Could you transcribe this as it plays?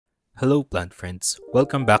Hello plant friends,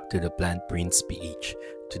 welcome back to the Plant Prince PH.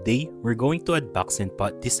 Today, we're going to unbox and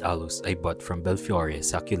pot these aloes I bought from Belfiore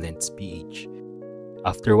Succulents Ph.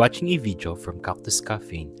 After watching a video from Cactus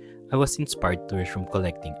Caffeine, I was inspired to resume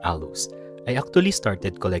collecting aloes. I actually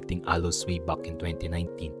started collecting aloes way back in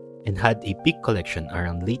 2019 and had a peak collection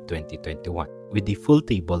around late 2021 with a full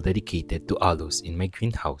table dedicated to aloes in my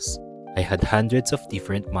greenhouse. I had hundreds of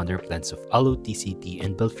different mother plants of Aloe TCT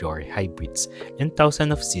and Belfiore hybrids and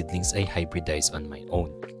thousands of seedlings I hybridized on my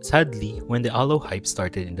own. Sadly, when the aloe hype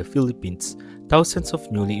started in the Philippines, thousands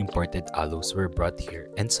of newly imported aloes were brought here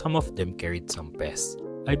and some of them carried some pests.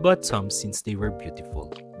 I bought some since they were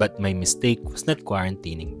beautiful, but my mistake was not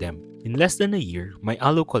quarantining them. In less than a year, my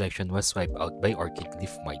aloe collection was wiped out by orchid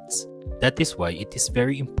leaf mites. That is why it is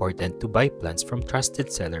very important to buy plants from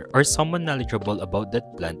trusted seller or someone knowledgeable about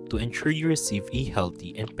that plant to ensure you receive a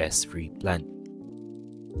healthy and pest-free plant.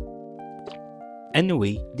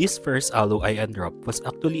 Anyway, this first aloe I unwrapped was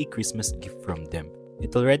actually a Christmas gift from them.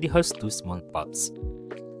 It already has 2 small pots.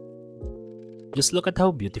 Just look at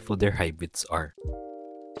how beautiful their hybrids are.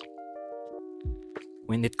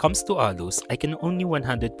 When it comes to aloes, I can only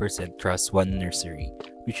 100% trust one nursery,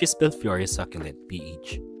 which is Belfiore Succulents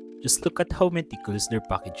Ph. Just look at how meticulous their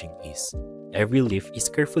packaging is. Every leaf is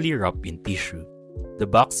carefully wrapped in tissue. The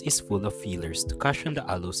box is full of fillers to cushion the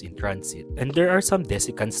aloes in transit, and there are some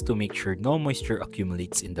desiccants to make sure no moisture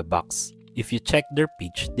accumulates in the box. If you check their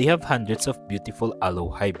page, they have hundreds of beautiful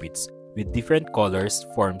aloe hybrids with different colors,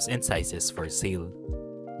 forms, and sizes for sale.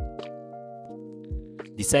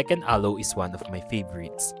 The second aloe is one of my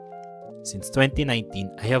favorites. Since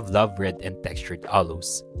 2019, I have loved red and textured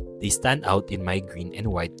aloes. They stand out in my green and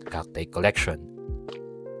white cacti collection.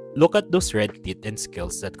 Look at those red teeth and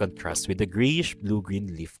scales that contrast with the grayish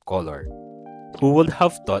blue-green leaf color. Who would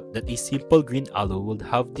have thought that a simple green aloe would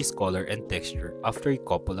have this color and texture after a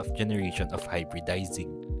couple of generations of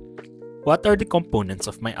hybridizing? What are the components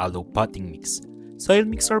of my aloe potting mix? Soil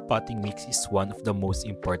mix or potting mix is one of the most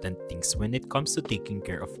important things when it comes to taking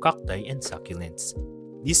care of cacti and succulents.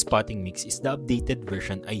 This potting mix is the updated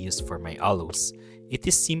version I use for my aloes. It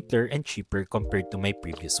is simpler and cheaper compared to my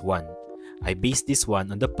previous one. I based this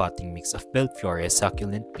one on the potting mix of Belfiore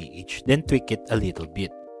Succulents Ph, then tweak it a little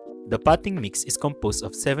bit. The potting mix is composed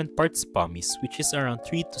of 7 parts pumice, which is around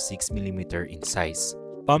 3 to 6 mm in size.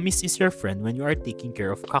 Pumice is your friend when you are taking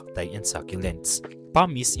care of cacti and succulents.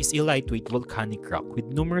 Pumice is a lightweight volcanic rock with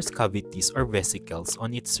numerous cavities or vesicles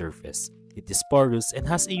on its surface. It is porous and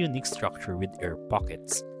has a unique structure with air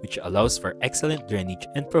pockets, which allows for excellent drainage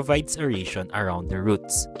and provides aeration around the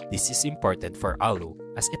roots. This is important for aloe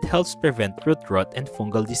as it helps prevent root rot and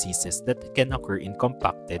fungal diseases that can occur in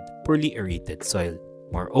compacted, poorly aerated soil.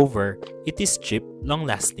 Moreover, it is cheap,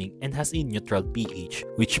 long-lasting, and has a neutral pH,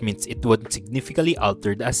 which means it won't significantly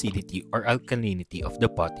alter the acidity or alkalinity of the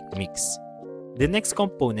potting mix. The next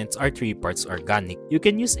components are 3 parts organic. You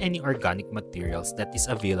can use any organic materials that is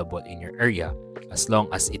available in your area, as long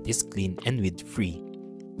as it is clean and weed-free.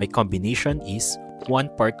 My combination is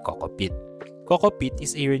 1 part coco peat. Coco peat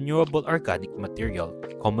is a renewable organic material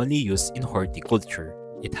commonly used in horticulture.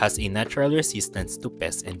 It has a natural resistance to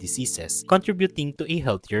pests and diseases, contributing to a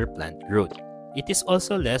healthier plant growth. It is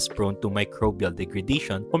also less prone to microbial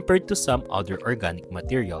degradation compared to some other organic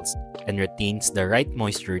materials and retains the right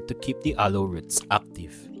moisture to keep the aloe roots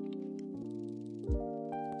active.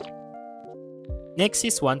 Next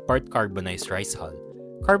is 1 part carbonized rice hull.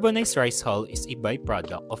 Carbonized rice hull is a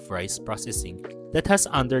byproduct of rice processing that has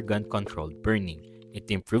undergone controlled burning. It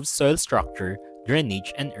improves soil structure,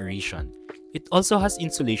 drainage, and aeration. It also has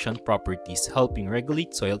insulation properties helping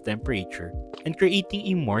regulate soil temperature and creating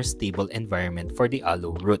a more stable environment for the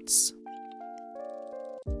aloe roots.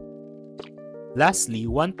 Lastly,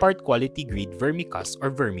 1 part quality grade vermicast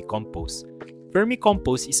or vermicompost.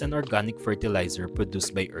 Vermicompost is an organic fertilizer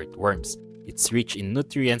produced by earthworms. It's rich in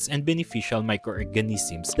nutrients and beneficial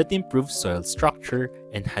microorganisms that improve soil structure,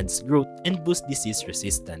 enhance growth, and boost disease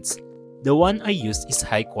resistance. The one I use is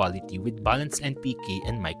high quality with balanced NPK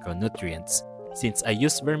and micronutrients. Since I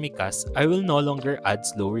use vermicast, I will no longer add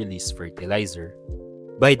slow-release fertilizer.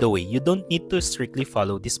 By the way, you don't need to strictly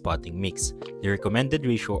follow this potting mix. The recommended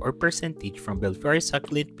ratio or percentage from Belfiore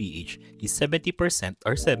Succulents Ph is 70%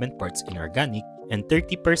 or 7 parts inorganic and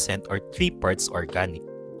 30% or 3 parts organic.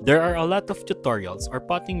 There are a lot of tutorials or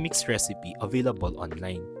potting mix recipe available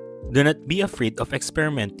online. Do not be afraid of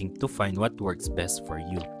experimenting to find what works best for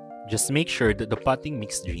you. Just make sure that the potting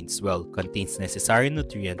mix drains well, contains necessary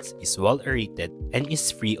nutrients, is well aerated, and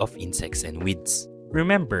is free of insects and weeds.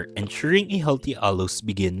 Remember, ensuring a healthy aloes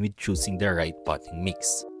begin with choosing the right potting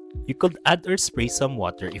mix. You could add or spray some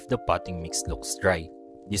water if the potting mix looks dry.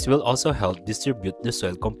 This will also help distribute the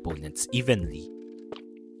soil components evenly.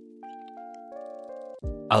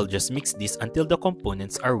 I'll just mix this until the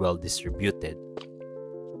components are well distributed.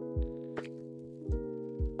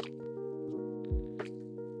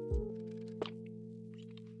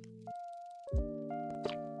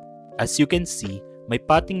 As you can see, my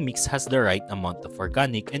potting mix has the right amount of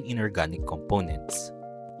organic and inorganic components.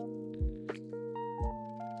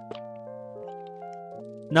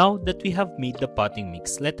 Now that we have made the potting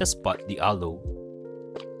mix, let us pot the aloe.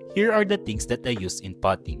 Here are the things that I use in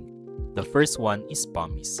potting. The first one is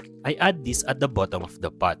pumice. I add this at the bottom of the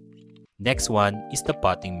pot. Next one is the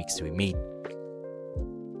potting mix we made.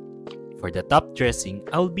 For the top dressing,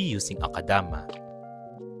 I will be using akadama.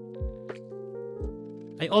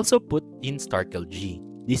 I also put in Starkel G.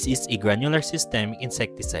 This is a granular systemic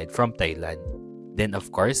insecticide from Thailand. Then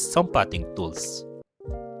of course, some potting tools.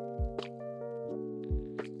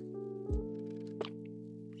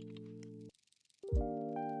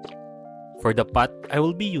 For the pot, I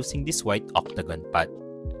will be using this white octagon pot.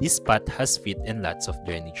 This pot has feet and lots of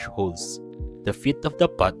drainage holes. The feet of the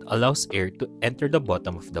pot allows air to enter the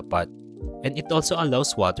bottom of the pot, and it also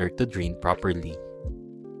allows water to drain properly.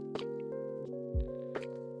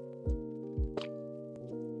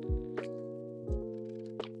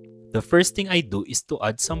 The first thing I do is to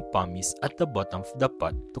add some pumice at the bottom of the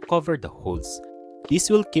pot to cover the holes. This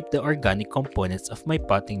will keep the organic components of my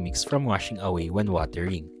potting mix from washing away when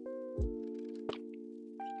watering.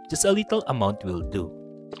 Just a little amount will do.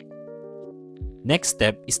 Next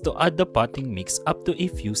step is to add the potting mix up to a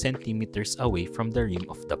few centimeters away from the rim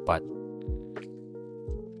of the pot.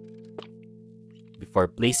 Before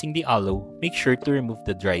placing the aloe, make sure to remove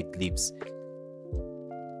the dried leaves.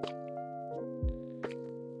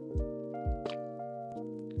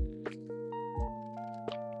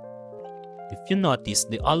 If you notice,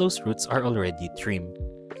 the aloe's roots are already trimmed.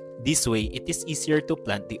 This way, it is easier to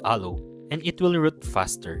plant the aloe, and it will root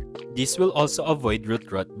faster. This will also avoid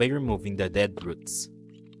root rot by removing the dead roots.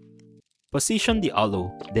 Position the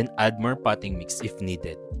aloe, then add more potting mix if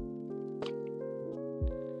needed.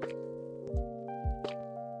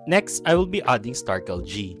 Next, I will be adding Starkel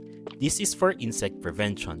G. This is for insect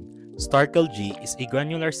prevention. Starkel G is a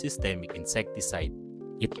granular systemic insecticide.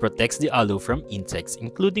 It protects the aloe from insects,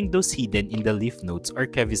 including those hidden in the leaf nodes or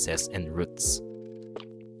crevices and roots.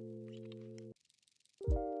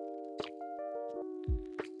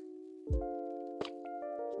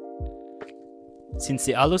 Since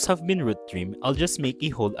the aloes have been root trimmed, I'll just make a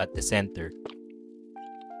hole at the center.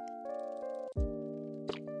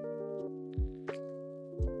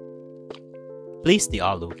 Place the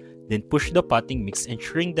aloe, then push the potting mix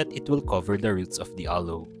ensuring that it will cover the roots of the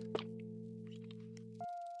aloe.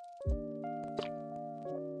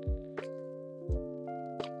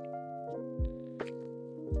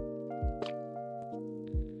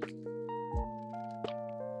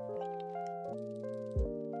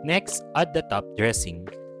 Next, add the top dressing.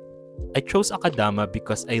 I chose akadama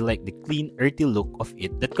because I like the clean, earthy look of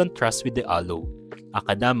it that contrasts with the aloe.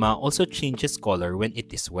 Akadama also changes color when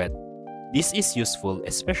it is wet. This is useful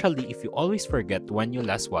especially if you always forget when you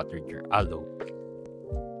last watered your aloe.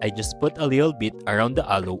 I just put a little bit around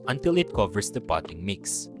the aloe until it covers the potting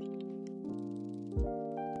mix.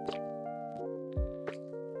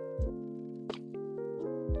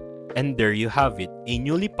 And there you have it, a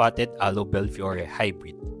newly potted Aloe Belfiore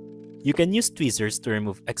hybrid. You can use tweezers to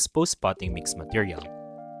remove exposed potting mix material.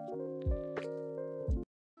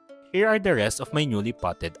 Here are the rest of my newly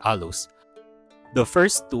potted aloes. The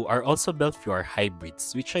first two are also Belfiore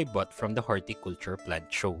hybrids which I bought from the horticulture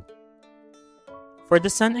plant show. For the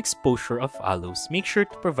sun exposure of aloes, make sure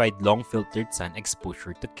to provide long filtered sun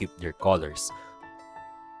exposure to keep their colors.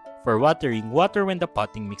 For watering, water when the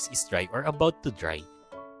potting mix is dry or about to dry.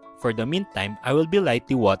 For the meantime, I will be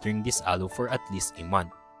lightly watering this aloe for at least a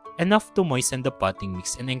month, enough to moisten the potting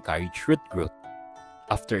mix and encourage root growth.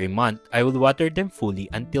 After a month, I will water them fully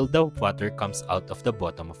until the water comes out of the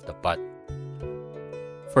bottom of the pot.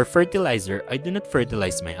 For fertilizer, I do not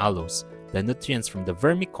fertilize my aloes. The nutrients from the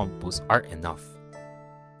vermicompost are enough.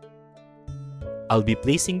 I'll be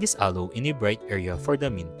placing this aloe in a bright area for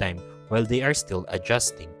the meantime while they are still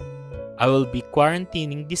adjusting. I will be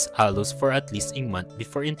quarantining these aloes for at least a month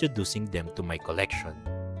before introducing them to my collection.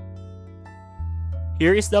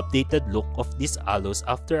 Here is the updated look of these aloes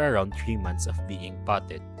after around 3 months of being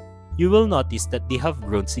potted. You will notice that they have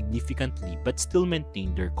grown significantly but still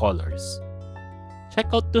maintain their colors.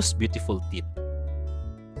 Check out those beautiful teeth.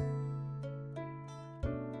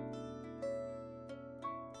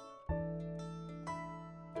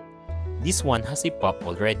 This one has a pop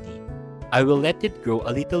already. I will let it grow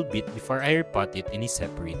a little bit before I repot it in a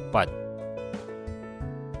separate pot.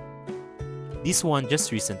 This one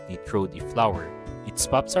just recently throwed a flower. Its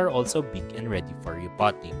pops are also big and ready for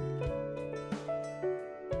repotting.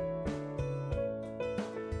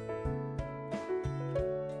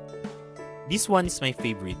 This one is my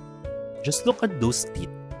favorite. Just look at those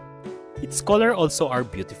teeth. Its color also are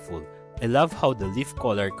beautiful. I love how the leaf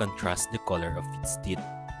color contrasts the color of its teeth.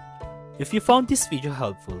 If you found this video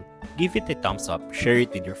helpful, give it a thumbs up, share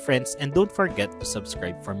it with your friends, and don't forget to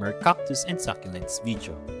subscribe for more cactus and succulents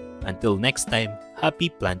video. Until next time, happy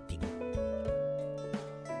planting!